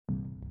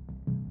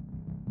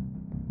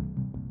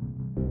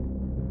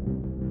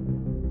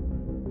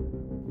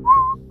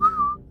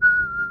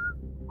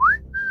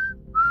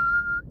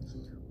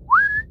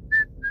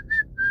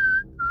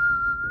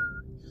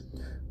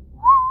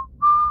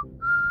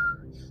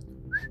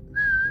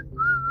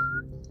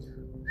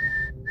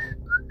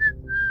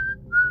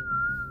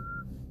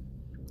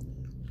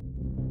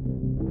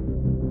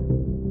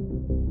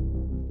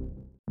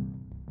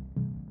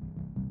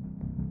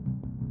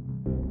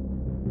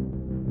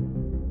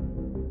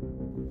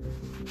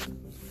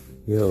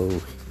Yo,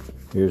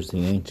 here's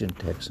the Ancient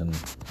Texan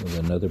with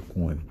another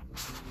poem.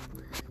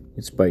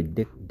 It's by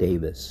Dick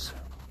Davis.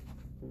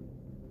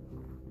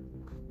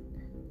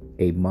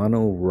 A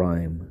mono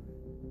rhyme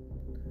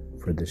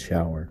for the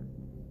shower.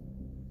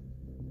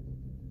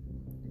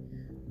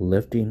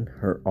 Lifting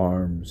her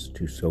arms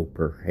to soap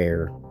her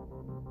hair,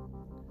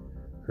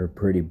 her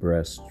pretty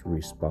breasts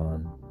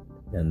respond,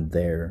 and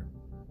there,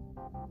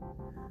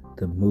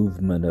 the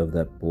movement of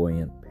that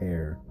buoyant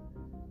pair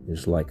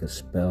is like a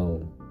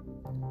spell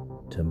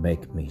to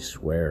make me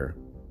swear.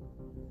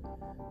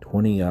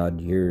 20-odd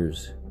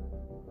years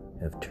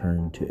have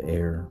turned to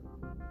air,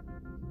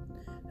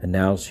 and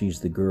now she's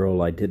the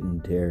girl I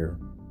didn't dare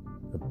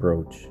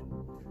approach,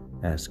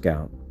 ask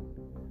out,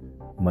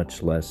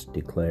 much less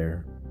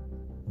declare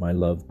my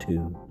love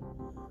to,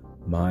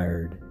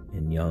 mired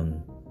in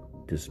young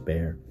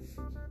despair.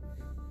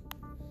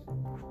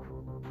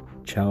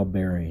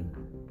 Childbearing,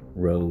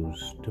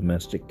 rose,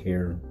 domestic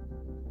care,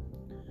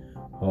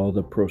 all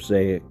the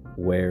prosaic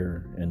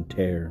wear and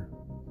tear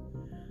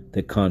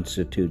that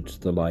constitutes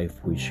the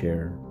life we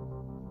share,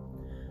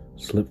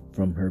 slipped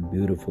from her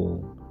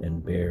beautiful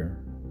and bare,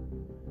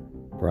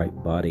 bright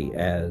body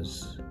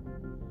as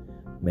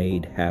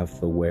made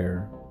half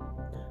aware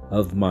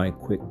of my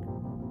quick,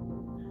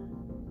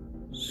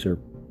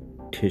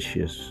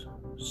 surreptitious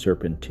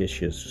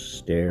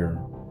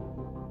stare.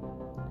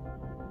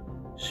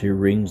 She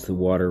wrings the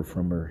water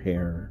from her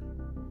hair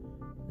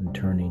and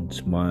turning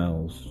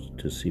smiles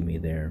to see me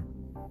there.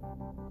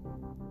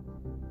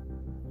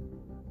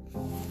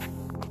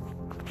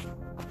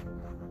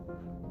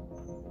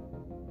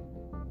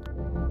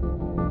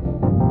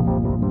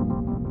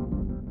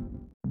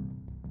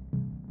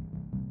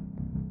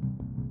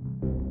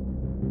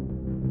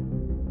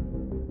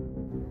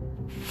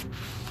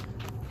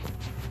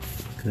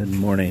 Good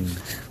morning.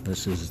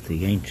 This is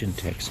the Ancient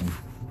Texan.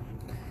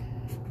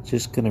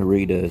 Just going to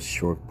read a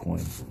short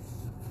poem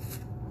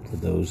for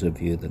those of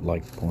you that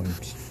like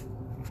poems.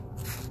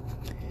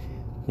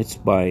 It's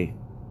by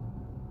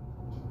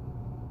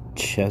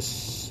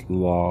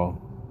Czeslaw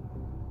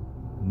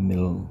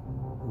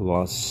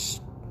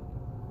Milosz.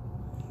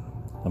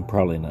 I'm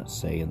probably not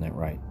saying that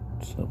right,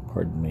 so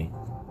pardon me.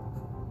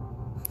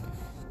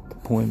 The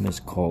poem is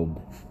called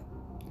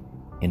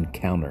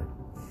Encounter.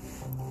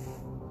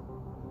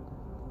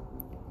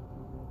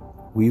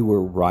 We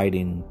were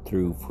riding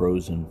through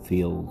frozen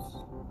fields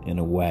in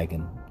a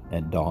wagon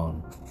at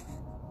dawn.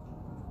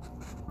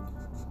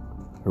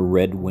 A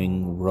red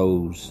wing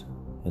rose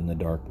in the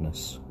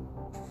darkness,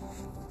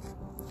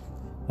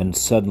 and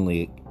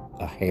suddenly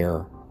a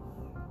hare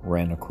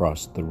ran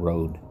across the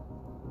road.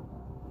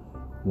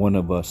 One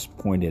of us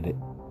pointed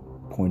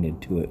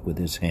to it with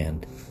his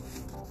hand.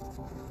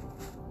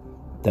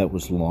 That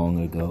was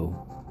long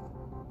ago.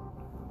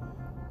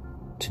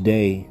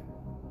 Today,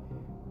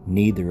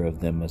 neither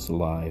of them is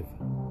alive,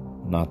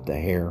 not the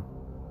hare,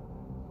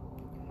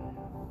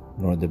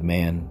 nor the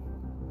man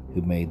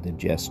who made the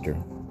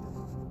gesture.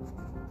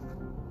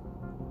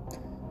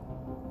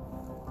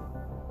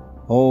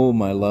 Oh,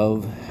 my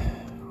love,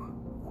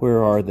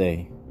 where are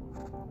they?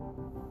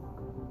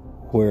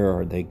 Where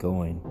are they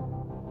going?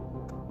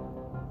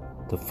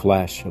 The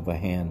flash of a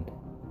hand,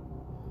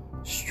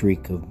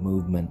 streak of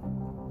movement,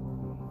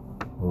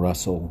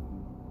 rustle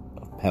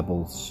of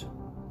pebbles.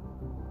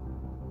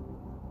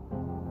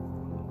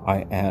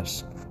 I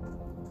ask,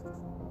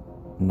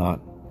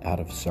 not out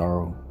of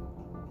sorrow,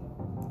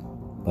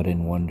 but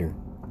in wonder.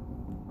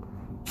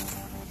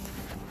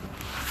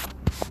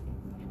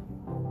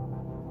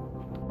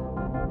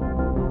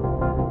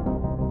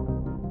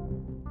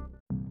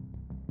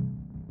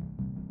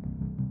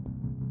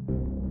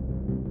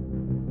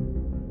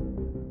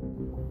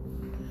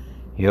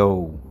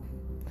 Yo,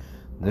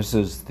 this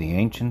is the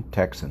Ancient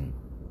Texan,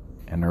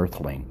 an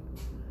Earthling,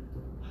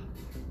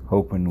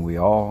 hoping we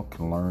all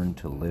can learn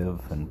to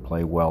live and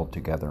play well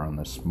together on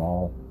the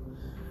small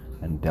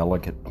and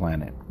delicate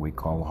planet we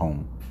call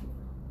home.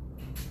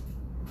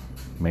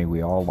 May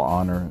we all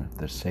honor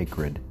the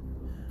sacred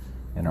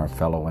in our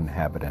fellow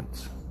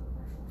inhabitants.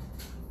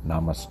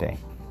 Namaste.